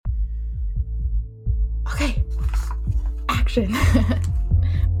introduction.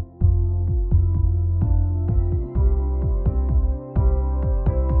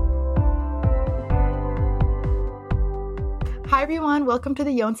 Hi, everyone. Welcome to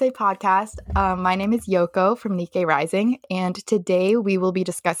the Yonsei podcast. My name is Yoko from Nikkei Rising, and today we will be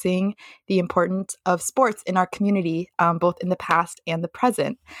discussing the importance of sports in our community, both in the past and the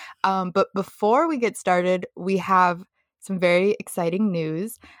present. But before we get started, we have some very exciting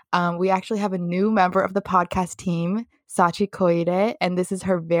news. We actually have a new member of the podcast team, Sachi Koide, and this is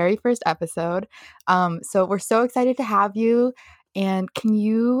her very first episode. So we're so excited to have you. And can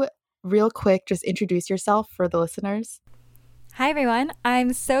you, real quick, just introduce yourself for the listeners? Hi everyone,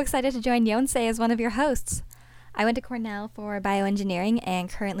 I'm so excited to join Yonsei as one of your hosts. I went to Cornell for bioengineering and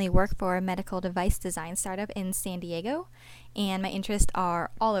currently work for a medical device design startup in San Diego. And my interests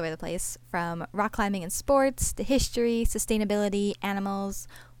are all over the place, from rock climbing and sports to history, sustainability, animals,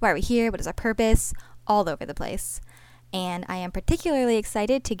 why are we here, what is our purpose, all over the place. And I am particularly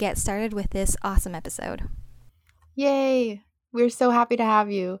excited to get started with this awesome episode. Yay! We're so happy to have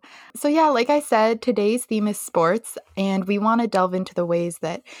you. So yeah, like I said, today's theme is sports, and we want to delve into the ways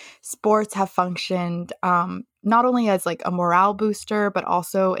that sports have functioned not only as like a morale booster, but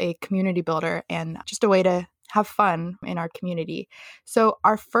also a community builder and just a way to have fun in our community. So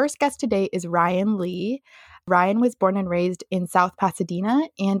our first guest today is Ryan Lee. Ryan was born and raised in South Pasadena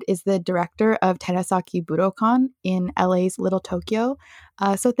and is the director of Terasaki Budokan in LA's Little Tokyo.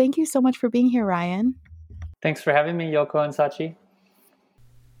 So thank you so much for being here, Ryan. Thanks for having me, Yoko and Sachi.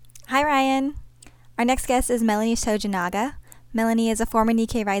 Hi, Ryan. Our next guest is Melanie Sojinaga. Melanie is a former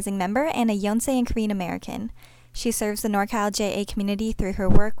Nikkei Rising member and a Yonsei and Korean American. She serves the NorCal JA community through her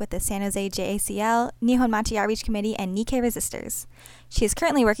work with the San Jose JACL, Nihon Machi Outreach Committee, and Nikkei Resistors. She is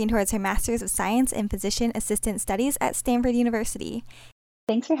currently working towards her Master's of Science in Physician Assistant Studies at Stanford University.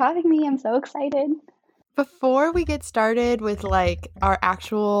 Thanks for having me. I'm so excited. Before we get started with like our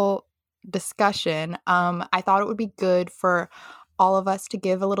actual discussion, I thought it would be good for all of us to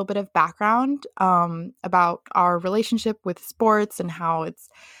give a little bit of background about our relationship with sports and how it's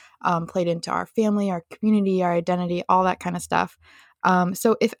played into our family, our community, our identity, all that kind of stuff.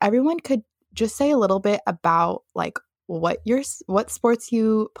 So if everyone could just say a little bit about like what sports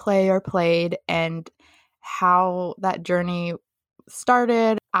you play or played and how that journey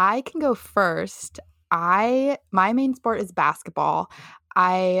started. I can go first. My main sport is basketball.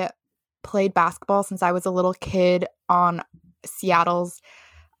 I played basketball since I was a little kid on Seattle's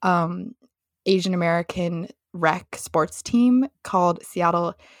Asian American rec sports team called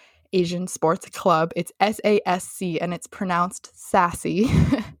Seattle Asian Sports Club. It's SASC and it's pronounced sassy.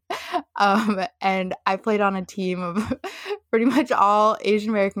 And I played on a team of pretty much all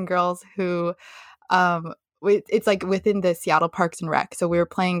Asian American girls who it's like within the Seattle Parks and Rec. So we were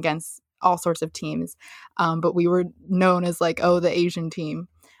playing against all sorts of teams, but we were known as like, the Asian team.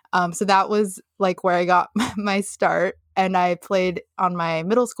 So that was like where I got my start, and I played on my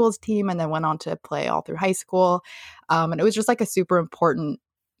middle school's team and then went on to play all through high school. And it was just like a super important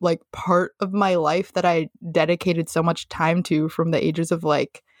like part of my life that I dedicated so much time to from the ages of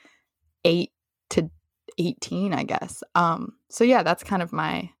like 8 to 18, I guess. So yeah, that's kind of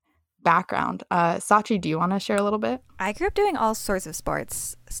my background. Sachi, do you want to share a little bit? I grew up doing all sorts of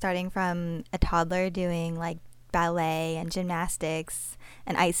sports, starting from a toddler doing like ballet and gymnastics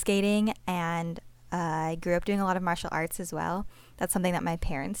and ice skating, and I grew up doing a lot of martial arts as well. That's something that my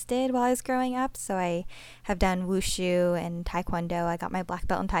parents did while I was growing up, so I have done wushu and taekwondo. I got my black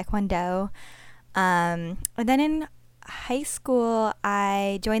belt in taekwondo. And then in high school,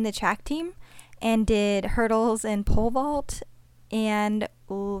 I joined the track team and did hurdles and pole vault, and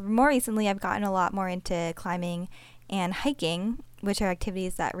more recently I've gotten a lot more into climbing and hiking, which are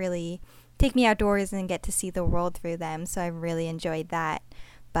activities that really take me outdoors and get to see the world through them, so I've really enjoyed that.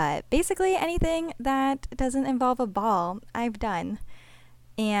 But basically anything that doesn't involve a ball, I've done.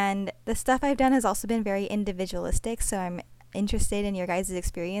 And the stuff I've done has also been very individualistic, so I'm interested in your guys'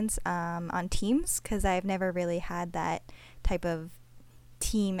 experience on teams, because I've never really had that type of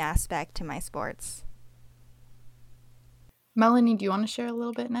team aspect to my sports. Melanie, do you want to share a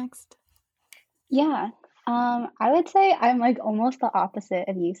little bit next? Yeah. I would say I'm like almost the opposite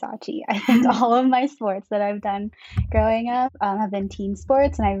of you, Sachi. I think all of my sports that I've done growing up have been team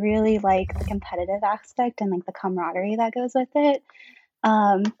sports, and I really like the competitive aspect and like the camaraderie that goes with it.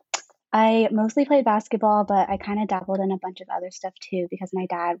 I mostly played basketball, but I kind of dabbled in a bunch of other stuff too, because my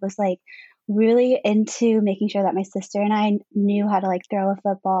dad was like really into making sure that my sister and I knew how to like throw a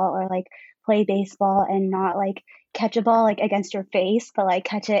football or like play baseball and not like catch a ball like against your face, but like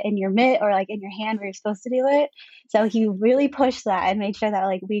catch it in your mitt or like in your hand where you're supposed to do it. So he really pushed that and made sure that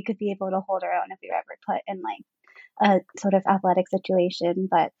like we could be able to hold our own if we were ever put in like a sort of athletic situation,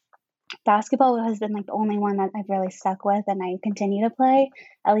 but basketball has been like the only one that I've really stuck with, and I continue to play.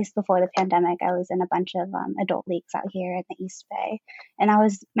 At least before the pandemic, I was in a bunch of adult leagues out here in the East Bay, and that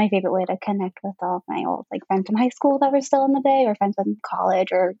was my favorite way to connect with all of my old like friends from high school that were still in the Bay, or friends from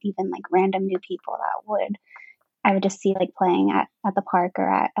college, or even like random new people that I would just see like playing at the park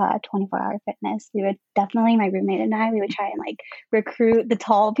or at 24-hour fitness. We would definitely, my roommate and I, we would try and like recruit the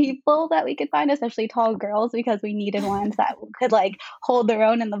tall people that we could find, especially tall girls, because we needed ones that could like hold their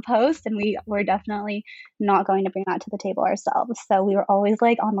own in the post. And we were definitely not going to bring that to the table ourselves. So we were always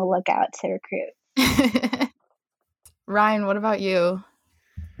like on the lookout to recruit. Ryan, what about you?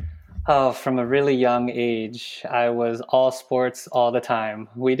 Oh, from a really young age, I was all sports all the time.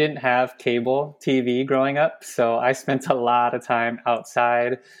 We didn't have cable TV growing up, so I spent a lot of time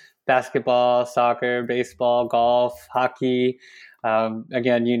outside. Basketball, soccer, baseball, golf, hockey.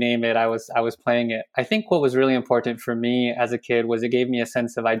 Again, you name it, I was playing it. I think what was really important for me as a kid was it gave me a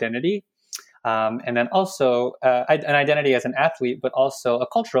sense of identity. And then also an identity as an athlete, but also a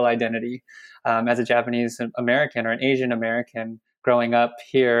cultural identity as a Japanese American or an Asian American. Growing up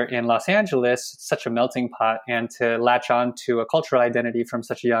here in Los Angeles, such a melting pot, and to latch on to a cultural identity from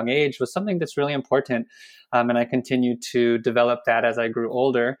such a young age was something that's really important. And I continued to develop that as I grew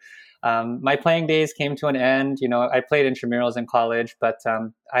older. My playing days came to an end. You know, I played intramurals in college, but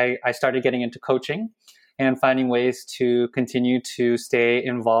I started getting into coaching and finding ways to continue to stay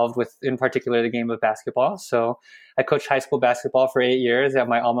involved with, in particular, the game of basketball. So I coached high school basketball for 8 years at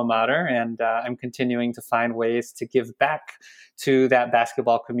my alma mater, and I'm continuing to find ways to give back to that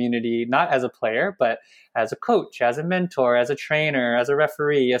basketball community, not as a player, but as a coach, as a mentor, as a trainer, as a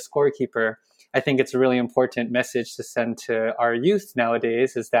referee, a scorekeeper. I think it's a really important message to send to our youth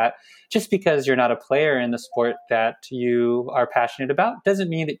nowadays is that just because you're not a player in the sport that you are passionate about doesn't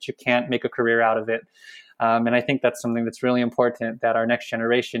mean that you can't make a career out of it. And I think that's something that's really important that our next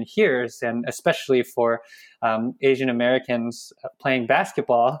generation hears, and especially for Asian Americans playing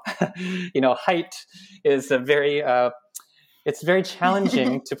basketball, you know, height is it's very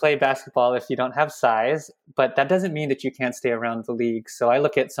challenging to play basketball if you don't have size, but that doesn't mean that you can't stay around the league. So I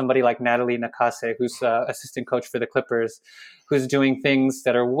look at somebody like Natalie Nakase, who's assistant coach for the Clippers, who's doing things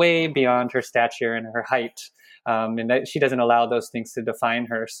that are way beyond her stature and her height. And that she doesn't allow those things to define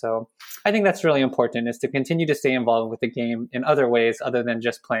her. So I think that's really important, is to continue to stay involved with the game in other ways other than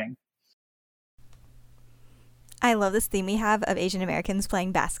just playing. I love this theme we have of Asian Americans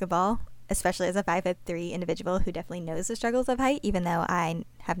playing basketball, especially as a 5'3" individual who definitely knows the struggles of height, even though I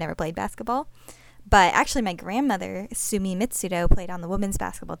have never played basketball. But actually, my grandmother, Sumi Mitsudo, played on the women's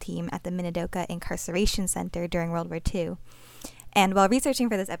basketball team at the Minidoka Incarceration Center during World War II. And while researching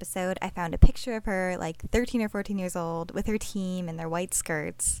for this episode, I found a picture of her, like 13 or 14 years old, with her team in their white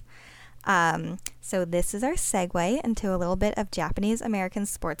skirts. So this is our segue into a little bit of Japanese American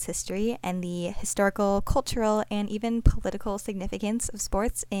sports history and the historical, cultural, and even political significance of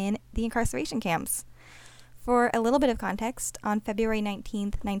sports in the incarceration camps. For a little bit of context, on February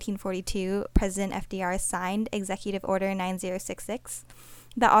 19th, 1942, President FDR signed Executive Order 9066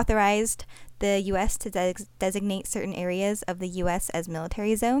 that authorized the U.S. to designate certain areas of the U.S. as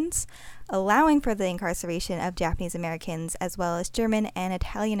military zones, allowing for the incarceration of Japanese Americans as well as German and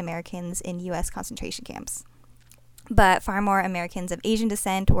Italian Americans in U.S. concentration camps. But far more Americans of Asian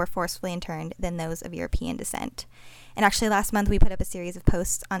descent were forcefully interned than those of European descent. And actually last month we put up a series of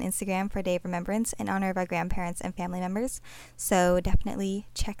posts on Instagram for Day of Remembrance in honor of our grandparents and family members, so definitely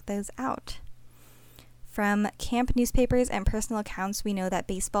check those out. From camp newspapers and personal accounts, we know that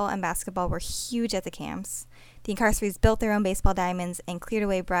baseball and basketball were huge at the camps. The incarcerees built their own baseball diamonds and cleared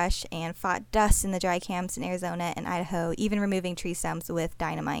away brush and fought dust in the dry camps in Arizona and Idaho, even removing tree stumps with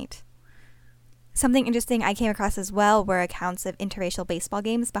dynamite. Something interesting I came across as well were accounts of interracial baseball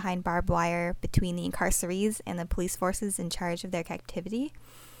games behind barbed wire between the incarcerees and the police forces in charge of their captivity,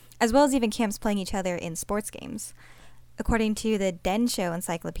 as well as even camps playing each other in sports games. According to the Densho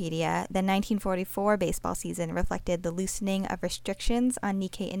Encyclopedia, the 1944 baseball season reflected the loosening of restrictions on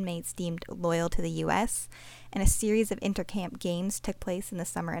Nikkei inmates deemed loyal to the U.S., and a series of intercamp games took place in the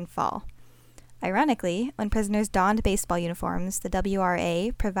summer and fall. Ironically, when prisoners donned baseball uniforms, the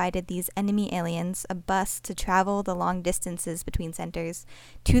WRA provided these enemy aliens a bus to travel the long distances between centers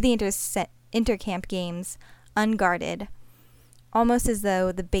to the intercamp games unguarded, almost as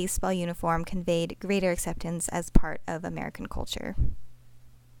though the baseball uniform conveyed greater acceptance as part of American culture.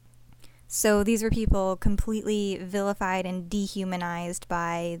 So these were people completely vilified and dehumanized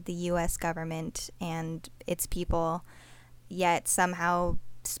by the U.S. government and its people, yet somehow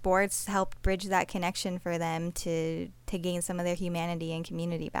sports helped bridge that connection for them to gain some of their humanity and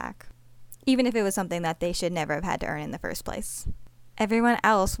community back. even if it was something that they should never have had to earn in the first place. Everyone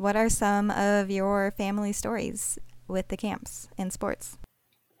else, what are some of your family stories with the camps and sports?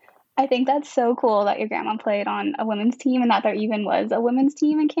 I think that's so cool that your grandma played on a women's team and that there even was a women's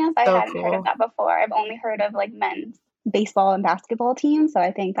team in camp. I hadn't heard of that before. I've only heard of like men's baseball and basketball teams, so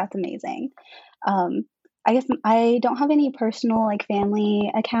I think that's amazing. I guess I don't have any personal like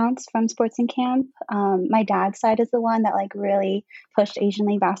family accounts from sports in camp. My dad's side is the one that like really pushed Asian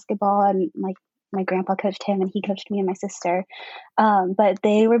League basketball, and like my grandpa coached him and he coached me and my sister. But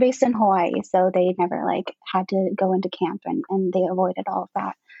they were based in Hawaii, so they never like had to go into camp, and they avoided all of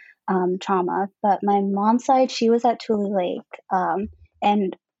that trauma. But my mom's side, she was at Tule Lake.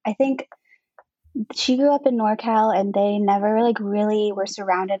 And I think she grew up in NorCal, and they never like really were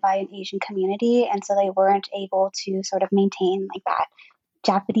surrounded by an Asian community. And so they weren't able to sort of maintain like that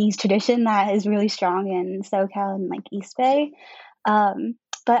Japanese tradition that is really strong in SoCal and like East Bay.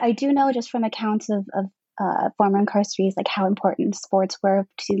 But I do know just from accounts of former incarcerees, like how important sports were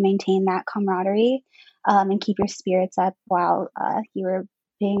to maintain that camaraderie and keep your spirits up while you were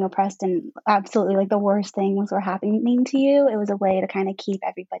being oppressed, and absolutely like the worst things were happening to you. It was a way to kind of keep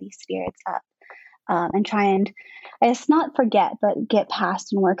everybody's spirits up and try and, I guess, not forget, but get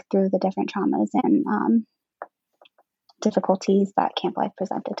past and work through the different traumas and difficulties that camp life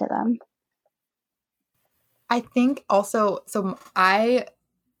presented to them. I think also, so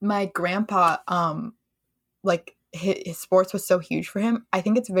my grandpa, like his sports was so huge for him. I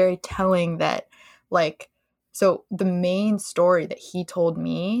think it's very telling that like, so the main story that he told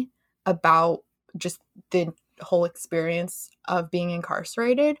me about just the whole experience of being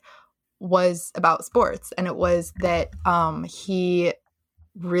incarcerated was about sports. And it was that he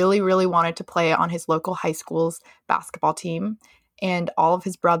really, really wanted to play on his local high school's basketball team. And all of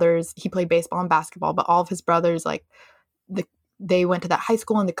his brothers, he played baseball and basketball, but all of his brothers, like they went to that high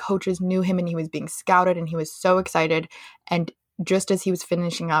school and the coaches knew him and he was being scouted and he was so excited. And just as he was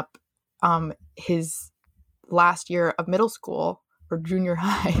finishing up his last year of middle school or junior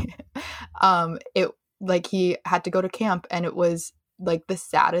high, it like he had to go to camp, and it was like the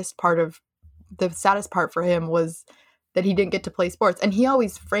saddest part for him was that he didn't get to play sports. And he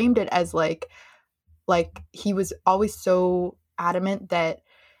always framed it as like he was always so adamant that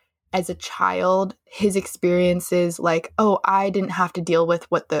as a child, his experiences, like, oh, I didn't have to deal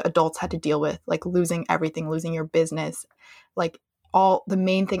with what the adults had to deal with, like losing everything, losing your business. Like the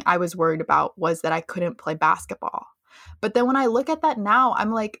main thing I was worried about was that I couldn't play basketball. But then when I look at that now,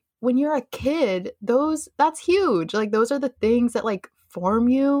 I'm like, when you're a kid, that's huge. Like those are the things that like form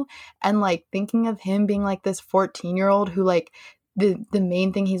you. And like thinking of him being like this 14-year-old who like the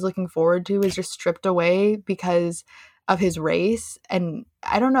main thing he's looking forward to is just stripped away because of his race. And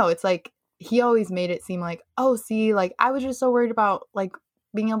I don't know, it's like he always made it seem like, oh, see, like I was just so worried about like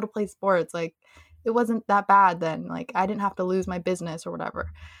being able to play sports. Like it wasn't that bad then. Like I didn't have to lose my business or whatever.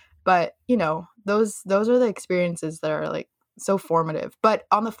 But, you know, those are the experiences that are like so formative. But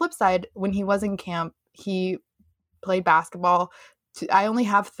on the flip side, when he was in camp, he played basketball. I only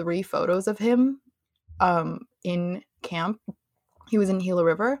have 3 photos of him in camp. He was in Gila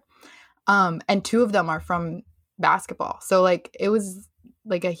River. And 2 of them are from basketball. So like it was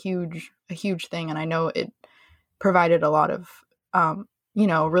like a huge thing. And I know it provided a lot of,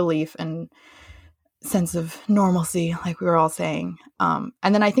 relief and sense of normalcy, like we were all saying. And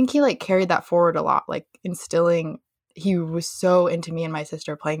then I think he like carried that forward a lot, like instilling, he was so into me and my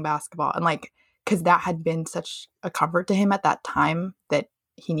sister playing basketball. And like, because that had been such a comfort to him at that time that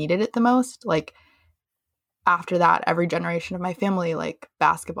he needed it the most. Like after that, every generation of my family, like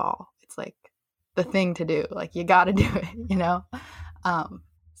basketball, it's like the thing to do. Like you got to do it, you know?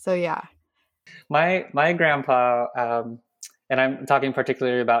 So yeah. My grandpa, and I'm talking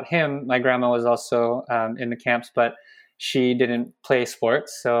particularly about him. My grandma was also in the camps, but she didn't play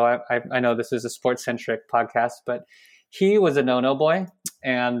sports. So I know this is a sports-centric podcast, but he was a no-no boy.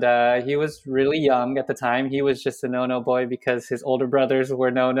 And he was really young at the time. He was just a no-no boy because his older brothers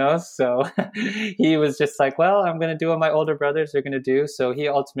were no-nos. So he was just like, well, I'm going to do what my older brothers are going to do. So he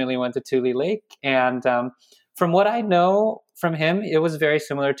ultimately went to Tule Lake. And from what I know from him, it was very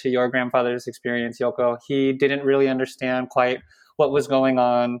similar to your grandfather's experience, Yoko. He didn't really understand quite what was going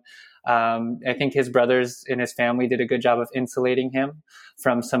on. I think his brothers in his family did a good job of insulating him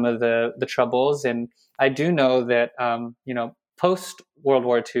from some of the troubles. And I do know that, post World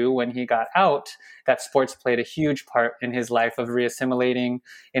War II, when he got out, that sports played a huge part in his life of reassimilating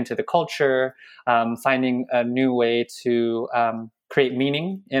into the culture, finding a new way to create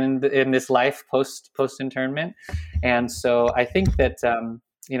meaning in this life post internment. And so I think that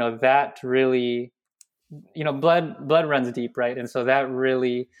that really, blood runs deep, right? And so that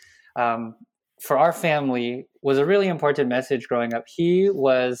really for our family was a really important message growing up. He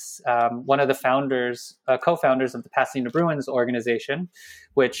was one of the founders, co-founders of the Pasadena Bruins organization,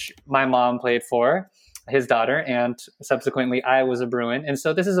 which my mom played for, his daughter, and subsequently I was a Bruin. And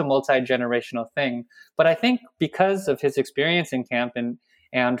so this is a multi-generational thing. But I think because of his experience in camp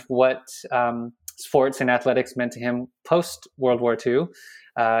and what sports and athletics meant to him post World War II,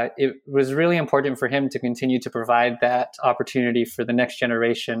 it was really important for him to continue to provide that opportunity for the next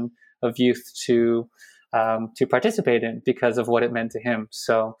generation of youth to participate in because of what it meant to him.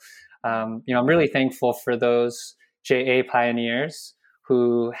 So, I'm really thankful for those JA pioneers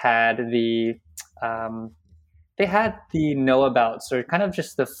who had the know-abouts, or kind of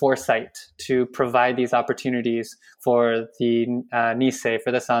just the foresight to provide these opportunities for the Nisei,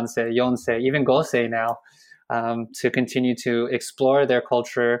 for the Sansei, Yonsei, even Gosei now, to continue to explore their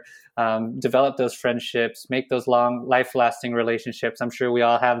culture, develop those friendships, make those long, life-lasting relationships. I'm sure we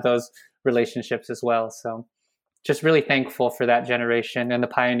all have those relationships as well. So just really thankful for that generation and the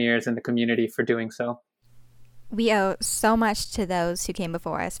pioneers in the community for doing so. We owe so much to those who came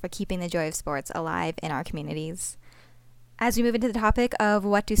before us for keeping the joy of sports alive in our communities. As we move into the topic of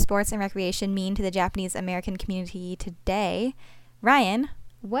what do sports and recreation mean to the Japanese American community today, Ryan,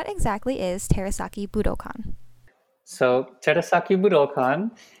 what exactly is Terasaki Budokan? So Terasaki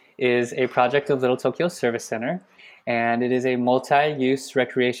Budokan is a project of Little Tokyo Service Center, and it is a multi-use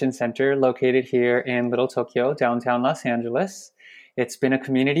recreation center located here in Little Tokyo, downtown Los Angeles. It's been a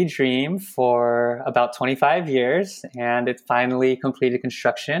community dream for about 25 years, and it finally completed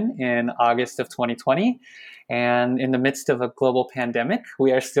construction in August of 2020. And in the midst of a global pandemic,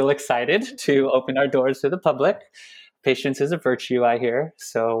 we are still excited to open our doors to the public. Patience is a virtue, I hear.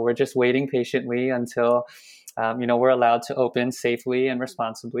 So we're just waiting patiently until we're allowed to open safely and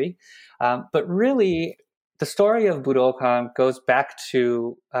responsibly. But really, the story of Budokan goes back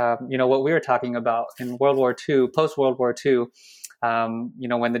to what we were talking about in World War II, post-World War II.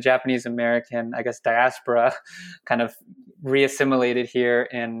 When the Japanese American, diaspora kind of reassimilated here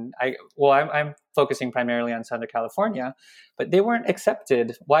I'm focusing primarily on Southern California, but they weren't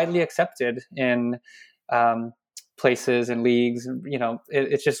widely accepted in places and leagues.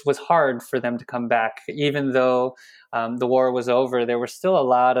 It just was hard for them to come back. Even though the war was over, there were still a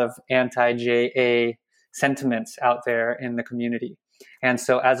lot of anti-JA sentiments out there in the community. And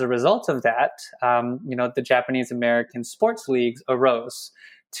so as a result of that, the Japanese American sports leagues arose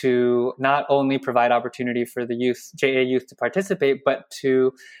to not only provide opportunity for the youth, JA youth, to participate, but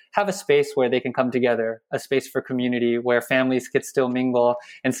to have a space where they can come together, a space for community where families could still mingle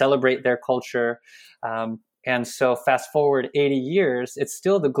and celebrate their culture. And so fast forward 80 years, it's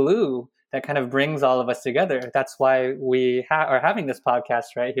still the glue that kind of brings all of us together. That's why we are having this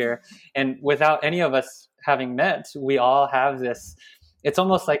podcast right here. And without any of us having met, we all have this. It's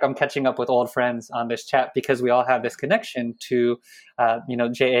almost like I'm catching up with old friends on this chat because we all have this connection to,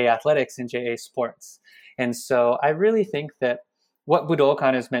 JA athletics and JA sports. And so I really think that what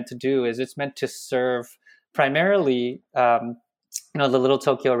Budokan is meant to do is it's meant to serve primarily, the Little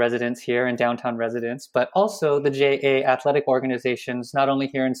Tokyo residents here and downtown residents, but also the JA athletic organizations, not only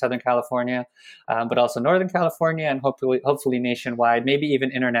here in Southern California, but also Northern California and hopefully nationwide, maybe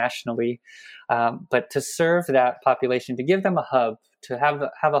even internationally. But to serve that population, to give them a hub, to have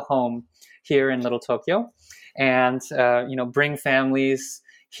a home here in Little Tokyo, and bring families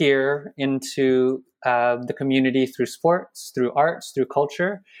here into the community through sports, through arts, through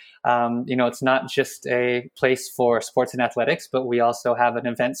culture. It's not just a place for sports and athletics, but we also have an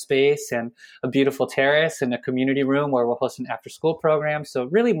event space and a beautiful terrace and a community room where we'll host an after-school program. So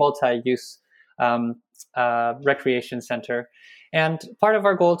really multi-use recreation center. And part of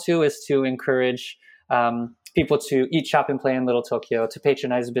our goal, too, is to encourage people to eat, shop, and play in Little Tokyo, to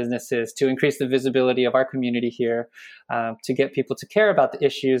patronize businesses, to increase the visibility of our community here, to get people to care about the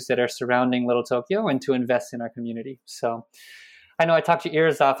issues that are surrounding Little Tokyo and to invest in our community. So I know I talked your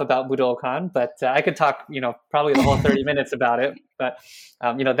ears off about Budokan, but I could talk, probably the whole 30 minutes about it. But,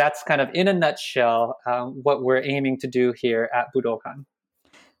 that's kind of in a nutshell what we're aiming to do here at Budokan.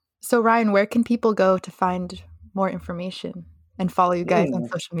 So Ryan, where can people go to find more information and follow you guys on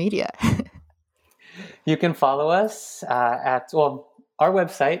social media? You can follow us our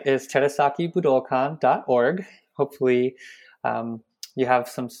website is terasakibudokan.org. Hopefully you have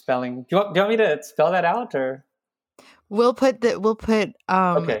some spelling. Do you want me to spell that out, or? We'll put the website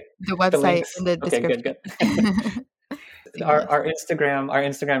in the description. Okay, good. Our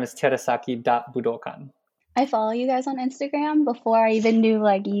Instagram is terasaki.budokan. I follow you guys on Instagram before I even knew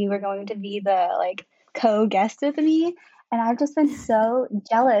you were going to be the co-guest with me. And I've just been so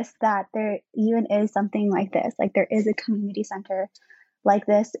jealous that there even is something like this. There is a community center like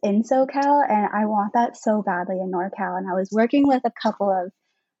this in SoCal, and I want that so badly in NorCal. And I was working with a couple of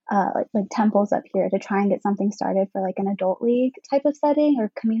like temples up here to try and get something started for like an adult league type of setting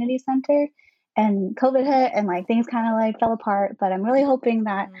or community center. And COVID hit and like things kind of like fell apart, but I'm really hoping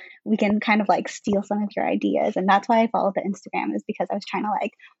that we can kind of like steal some of your ideas. And that's why I followed the Instagram, is because I was trying to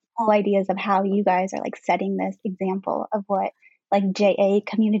like pull ideas of how you guys are like setting this example of what like JA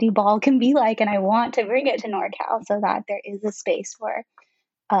community ball can be like. And I want to bring it to NorCal so that there is a space for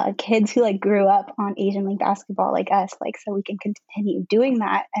kids who like grew up on Asian League basketball like us, like so we can continue doing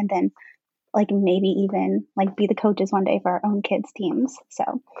that, and then like maybe even like be the coaches one day for our own kids teams. So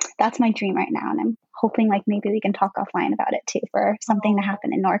that's my dream right now, and I'm hoping like maybe we can talk offline about it too for something to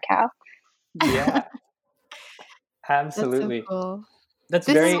happen in NorCal. Yeah, absolutely. That's so cool. That's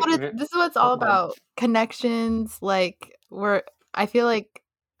This very. is what it's all about. Connections. Like I feel like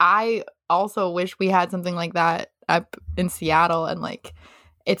I also wish we had something like that up in Seattle, and like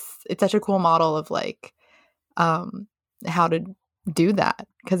it's such a cool model of like how to do that,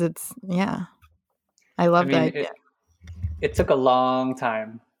 because it's I love that idea. It took a long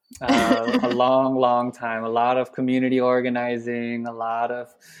time, a long time, a lot of community organizing, a lot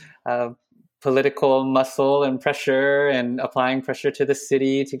of political muscle and pressure, and applying pressure to the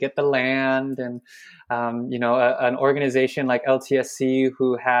city to get the land, and an organization like LTSC,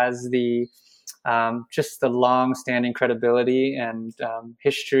 who has the just the long-standing credibility and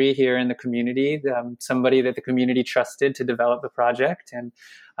history here in the community, somebody that the community trusted to develop the project. And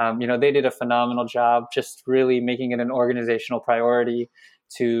they did a phenomenal job just really making it an organizational priority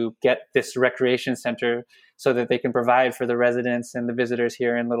to get this recreation center so that they can provide for the residents and the visitors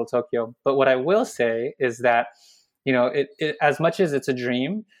here in Little Tokyo. But what I will say is that, it as much as it's a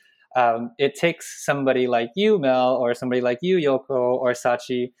dream, it takes somebody like you, Mel, or somebody like you, Yoko, or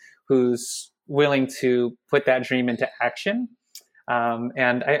Sachi, who's willing to put that dream into action.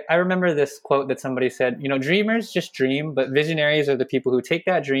 And I remember this quote that somebody said, dreamers just dream, but visionaries are the people who take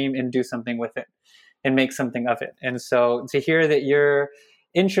that dream and do something with it and make something of it. And so to hear that you're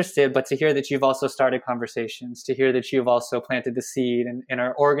interested, but to hear that you've also started conversations, to hear that you've also planted the seed and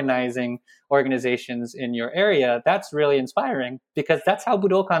are organizing organizations in your area, that's really inspiring, because that's how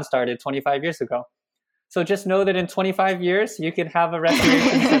Budokan started 25 years ago. So just know that in 25 years, you can have a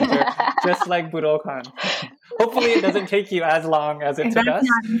recreation center just like Budokan. Hopefully it doesn't take you as long as it took us,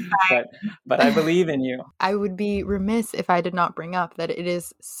 but I believe in you. I would be remiss if I did not bring up that it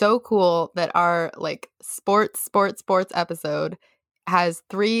is so cool that our like sports episode has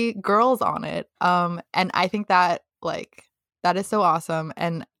 3 girls on it. And I think that like that is so awesome.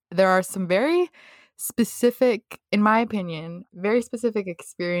 And there are some very specific, in my opinion, very specific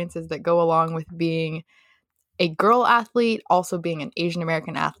experiences that go along with being a girl athlete, also being an Asian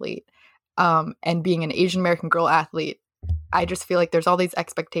American athlete, and being an Asian American girl athlete. I just feel like there's all these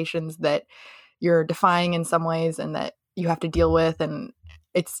expectations that you're defying in some ways and that you have to deal with. And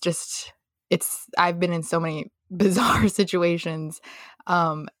I've been in so many bizarre situations.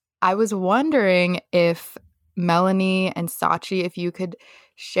 I was wondering if Melanie and Sachi, if you could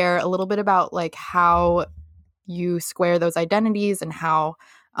share a little bit about like how you square those identities and how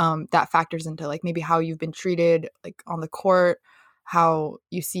that factors into like maybe how you've been treated like on the court, how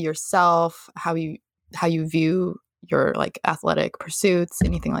you see yourself, how you view your like athletic pursuits,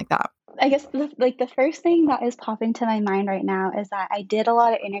 anything like that. I guess the first thing that is popping to my mind right now is that I did a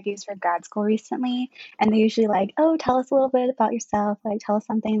lot of interviews for grad school recently, and they're usually like, oh, tell us a little bit about yourself, like tell us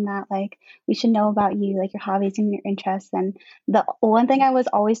something that like we should know about you, like your hobbies and your interests. And the one thing I was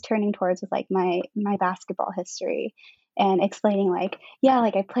always turning towards was like my basketball history, and explaining like, yeah,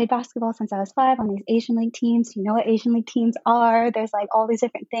 like I played basketball since I was 5 on these Asian League teams. You know what Asian League teams are? There's like all these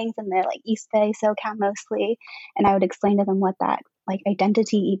different things, and they're like East Bay, SoCal mostly. And I would explain to them what that like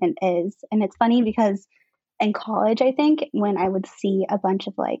identity even is. And it's funny because in college, I think when I would see a bunch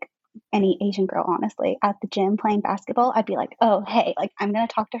of like any Asian girl, honestly, at the gym playing basketball, I'd be like, oh, hey, like I'm going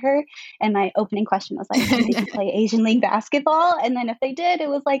to talk to her. And my opening question was like, did you play Asian League basketball? And then if they did, it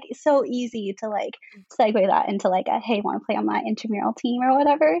was like so easy to like segue that into like a, hey, want to play on my intramural team or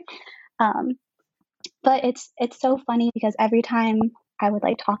whatever. But it's so funny because every time I would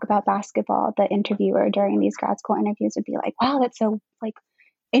like talk about basketball, the interviewer during these grad school interviews would be like, wow, that's so like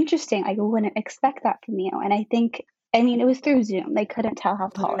interesting. I wouldn't expect that from you. And I think, I mean, it was through Zoom. They couldn't tell how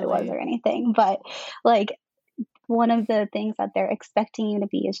tall I was or anything. But like one of the things that they're expecting you to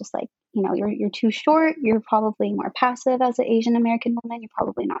be is just like, you know, you're too short. You're probably more passive as an Asian American woman. You're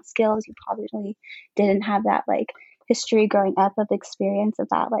probably not skilled. You probably didn't have that like history growing up of experience of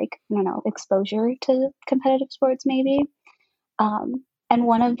that, like, I don't know, exposure to competitive sports maybe. And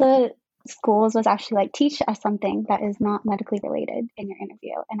one of the schools was actually like, teach us something that is not medically related in your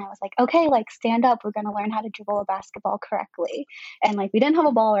interview. And I was like, okay, like stand up. We're going to learn how to dribble a basketball correctly. And like, we didn't have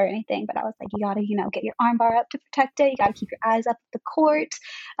a ball or anything, but I was like, you got to, get your arm bar up to protect it. You got to keep your eyes up at the court.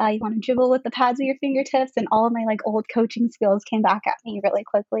 You want to dribble with the pads of your fingertips. And all of my like old coaching skills came back at me really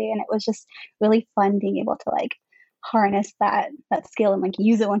quickly. And it was just really fun being able to like harness that skill and like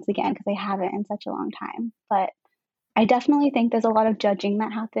use it once again, because I haven't in such a long time. But I definitely think there's a lot of judging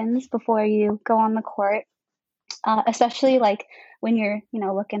that happens before you go on the court, especially like when you're,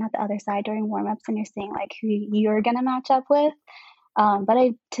 looking at the other side during warmups and you're seeing like who you're going to match up with. But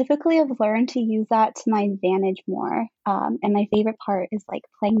I typically have learned to use that to my advantage more. And my favorite part is like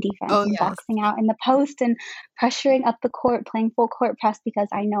playing defense and boxing out in the post and pressuring up the court, playing full court press, because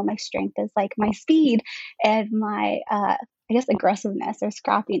I know my strength is like my speed and my, I guess, aggressiveness or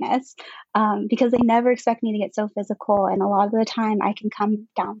scrappiness, because they never expect me to get so physical. And a lot of the time I can come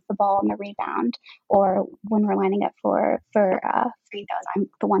down with the ball on the rebound, or when we're lining up for free throws, I'm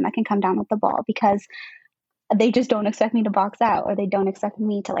the one that can come down with the ball, because they just don't expect me to box out, or they don't expect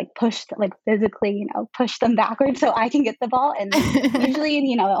me to like push, like physically, push them backwards so I can get the ball. And usually,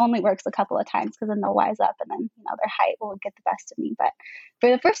 it only works a couple of times, because then they'll wise up and then, their height will get the best of me. But for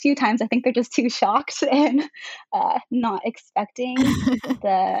the first few times, I think they're just too shocked and not expecting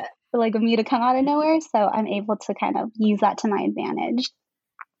me to come out of nowhere. So I'm able to kind of use that to my advantage.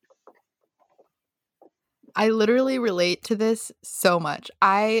 I literally relate to this so much.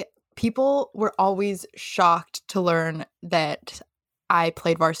 People were always shocked to learn that I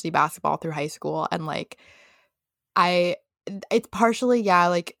played varsity basketball through high school, and like it's partially,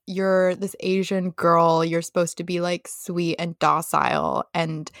 like you're this Asian girl, you're supposed to be like sweet and docile,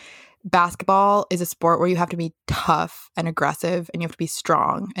 and basketball is a sport where you have to be tough and aggressive and you have to be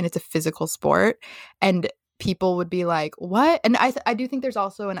strong, and it's a physical sport. And people would be like, what? And I do think there's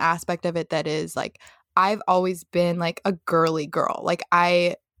also an aspect of it that is like, I've always been like a girly girl. Like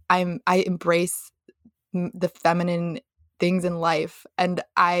I embrace the feminine things in life, and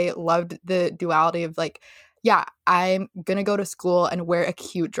I loved the duality of like, I'm gonna go to school and wear a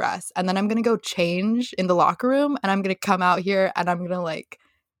cute dress, and then I'm gonna go change in the locker room, and I'm gonna come out here and I'm gonna like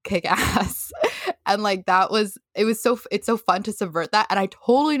kick ass. And like it's so fun to subvert that. And I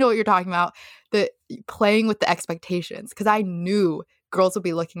totally know what you're talking about, the playing with the expectations, because I knew girls would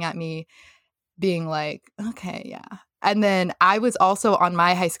be looking at me being like, okay, yeah. And then I was also on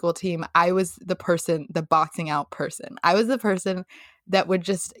my high school team, I was the boxing out person. I was the person that would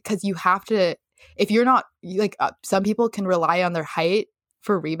just, because you have to, if you're not, like some people can rely on their height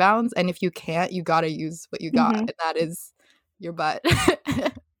for rebounds. And if you can't, you got to use what you got. And that is your butt.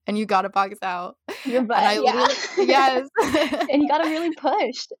 And you got to box out. Your butt, yeah. Yes. And you got to really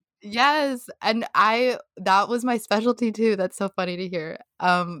push. Yes. And that was my specialty too. That's so funny to hear.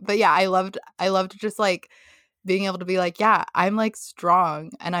 But yeah, I loved just like being able to be like, I'm like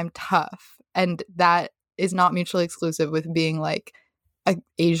strong and I'm tough. And that is not mutually exclusive with being like an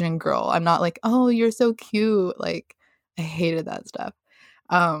Asian girl. I'm not like, oh, you're so cute. Like, I hated that stuff.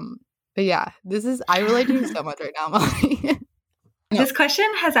 But yeah, I relate to you so much right now, Molly. This question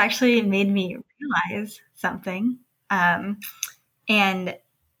has actually made me realize something. And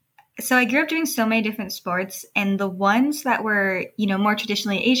so I grew up doing so many different sports, and the ones that were, more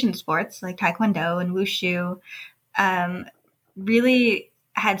traditionally Asian sports like Taekwondo and Wushu, really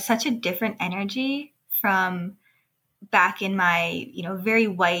had such a different energy from back in my, very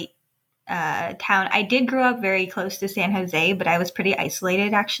white town. I did grow up very close to San Jose, but I was pretty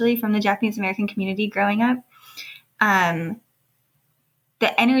isolated actually from the Japanese American community growing up.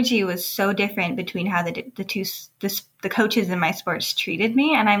 The energy was so different between how the coaches in my sports treated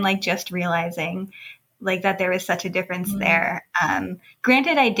me. And I'm like just realizing like that there was such a difference there.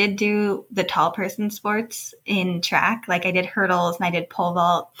 Granted, I did do the tall person sports in track. Like I did hurdles and I did pole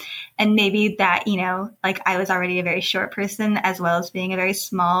vault, and maybe that, like I was already a very short person as well as being a very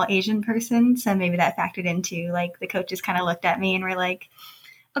small Asian person. So maybe that factored into like the coaches kind of looked at me and were like,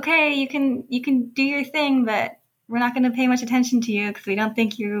 okay, you can do your thing, but we're not going to pay much attention to you because we don't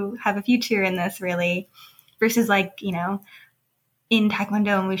think you have a future in this really. Versus like, in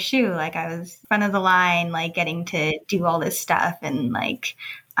Taekwondo and Wushu, like I was front of the line, like getting to do all this stuff. And like,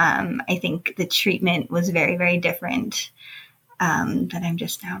 I think the treatment was very, very different that I'm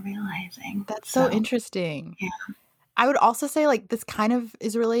just now realizing. That's so interesting. Yeah. I would also say like this kind of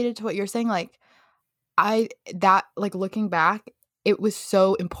is related to what you're saying. Like looking back, it was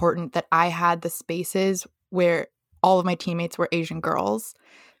so important that I had the spaces where all of my teammates were Asian girls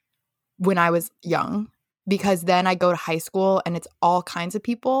when I was young. because then I go to high school and it's all kinds of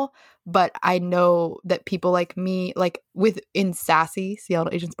people. But I know that people like me, like within SASSY,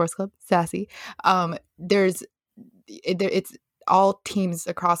 Seattle Asian Sports Club, SASSY, it's all teams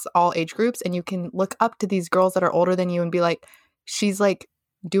across all age groups, and you can look up to these girls that are older than you and be like, she's like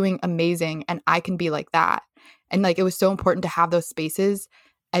doing amazing and I can be like that. And like it was so important to have those spaces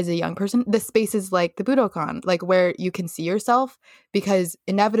as a young person, the spaces like the Budokan, like where you can see yourself, because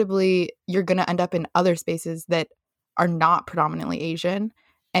inevitably you're going to end up in other spaces that are not predominantly Asian,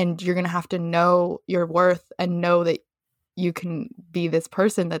 and you're going to have to know your worth and know that you can be this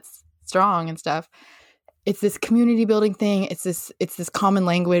person that's strong and stuff. It's this community building thing. It's this common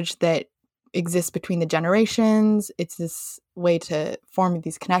language that exists between the generations. It's this way to form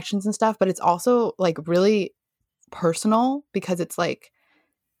these connections and stuff, but it's also like really personal, because it's like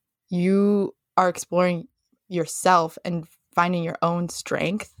you are exploring yourself and finding your own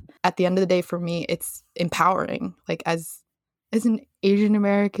strength. At the end of the day, for me, it's empowering. Like as an Asian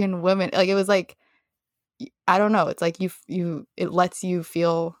American woman, like it was like, I don't know. It's like it lets you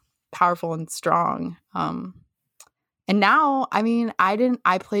feel powerful and strong. And now, I mean,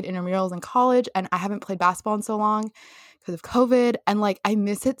 I played intramurals in college, and I haven't played basketball in so long because of COVID, and like I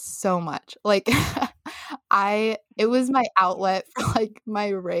miss it so much. Like it was my outlet for like my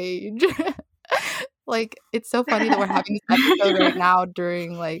rage. Like it's so funny that we're having this episode right now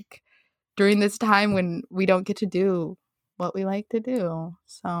during this time when we don't get to do what we like to do.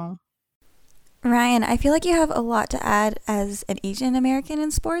 So Ryan, I feel like you have a lot to add as an Asian American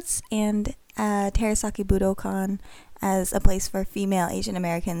in sports, and Terasaki Budokan as a place for female Asian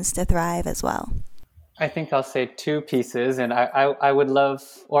Americans to thrive as well. I think I'll say two pieces, and I would love,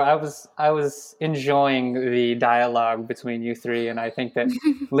 or I was enjoying the dialogue between you three, and I think that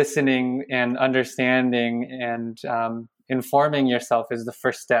listening and understanding and informing yourself is the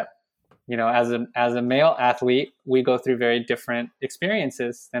first step. You know, as a male athlete, we go through very different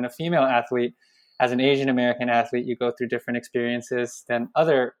experiences than a female athlete. As an Asian American athlete, you go through different experiences than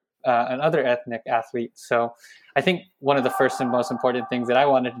another ethnic athlete. So I think one of the first and most important things that I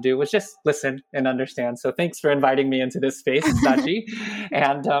wanted to do was just listen and understand. So thanks for inviting me into this space, Sachi.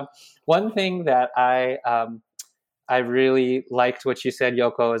 And one thing that I really liked what you said,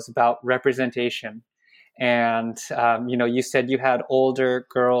 Yoko, is about representation. And, you said you had older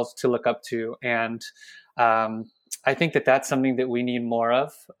girls to look up to. And I think that that's something that we need more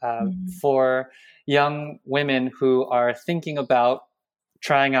of for young women who are thinking about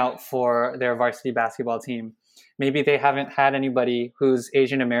trying out for their varsity basketball team. Maybe they haven't had anybody who's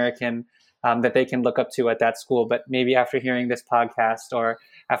Asian American that they can look up to at that school, but maybe after hearing this podcast or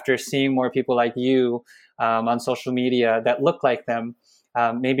after seeing more people like you on social media that look like them,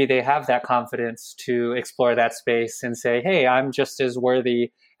 maybe they have that confidence to explore that space and say, hey, I'm just as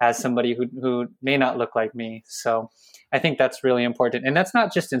worthy as somebody who may not look like me. So I think that's really important. And that's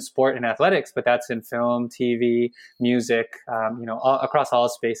not just in sport and athletics, but that's in film, TV, music, across all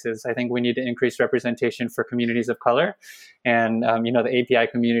spaces. I think we need to increase representation for communities of color. And, the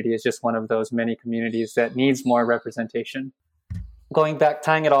API community is just one of those many communities that needs more representation.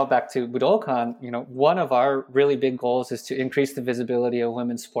 Tying it all back to Budokan, one of our really big goals is to increase the visibility of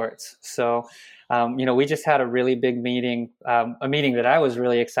women's sports. So, we just had a really big meeting, a meeting that I was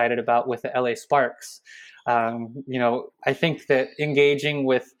really excited about with the LA Sparks. I think that engaging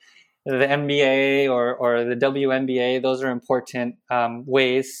with the NBA or the WNBA, those are important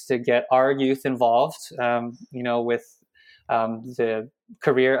ways to get our youth involved, with a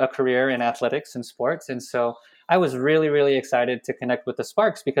career in athletics and sports. And so I was really, really excited to connect with the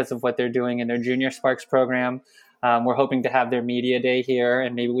Sparks because of what they're doing in their Junior Sparks program. We're hoping to have their media day here,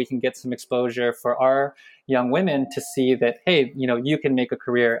 and maybe we can get some exposure for our young women to see that, hey, you can make a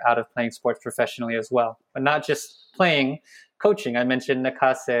career out of playing sports professionally as well, but not just playing, coaching. I mentioned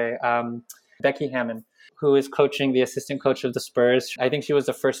Nakase, Becky Hammond, who is coaching, the assistant coach of the Spurs. I think she was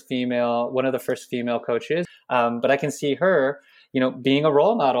one of the first female coaches. But I can see her, being a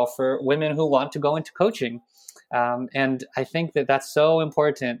role model for women who want to go into coaching. And I think that that's so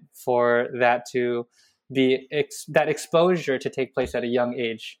important for that to be that exposure to take place at a young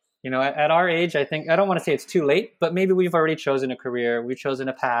age. At our age, I don't want to say it's too late, but maybe we've already chosen a career, we've chosen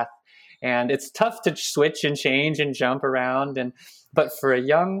a path, and it's tough to switch and change and jump around. But for a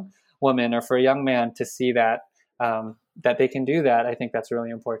young woman or for a young man to see that they can do that, I think that's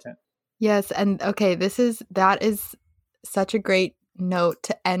really important. Yes, and okay, that is such a great note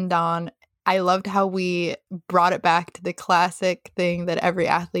to end on. I loved how we brought it back to the classic thing that every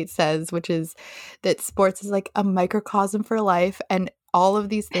athlete says, which is that sports is like a microcosm for life, and all of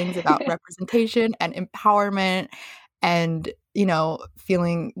these things about representation and empowerment and,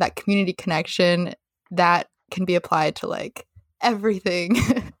 feeling that community connection that can be applied to like everything.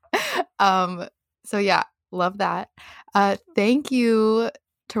 So yeah, love that. Thank you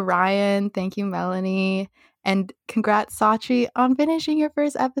to Ryan. Thank you, Melanie. And congrats, Sachi, on finishing your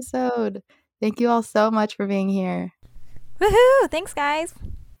first episode. Thank you all so much for being here. Woohoo! Thanks, guys.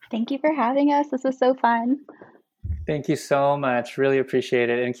 Thank you for having us. This was so fun. Thank you so much. Really appreciate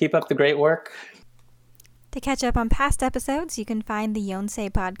it. And keep up the great work. To catch up on past episodes, you can find the Yonsei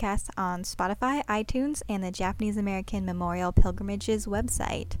podcast on Spotify, iTunes, and the Japanese American Memorial Pilgrimages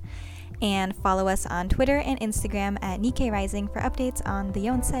website. And follow us on Twitter and Instagram at Nikkei Rising for updates on the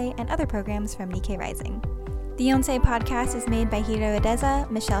Yonsei and other programs from Nikkei Rising. The Yonsei podcast is made by Hiro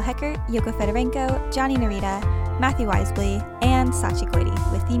Edeza, Michelle Heckert, Yoko Fedorenko, Johnny Narita, Matthew Wisely, and Sachi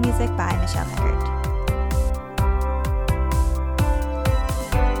Koide, with theme music by Michelle Heckert.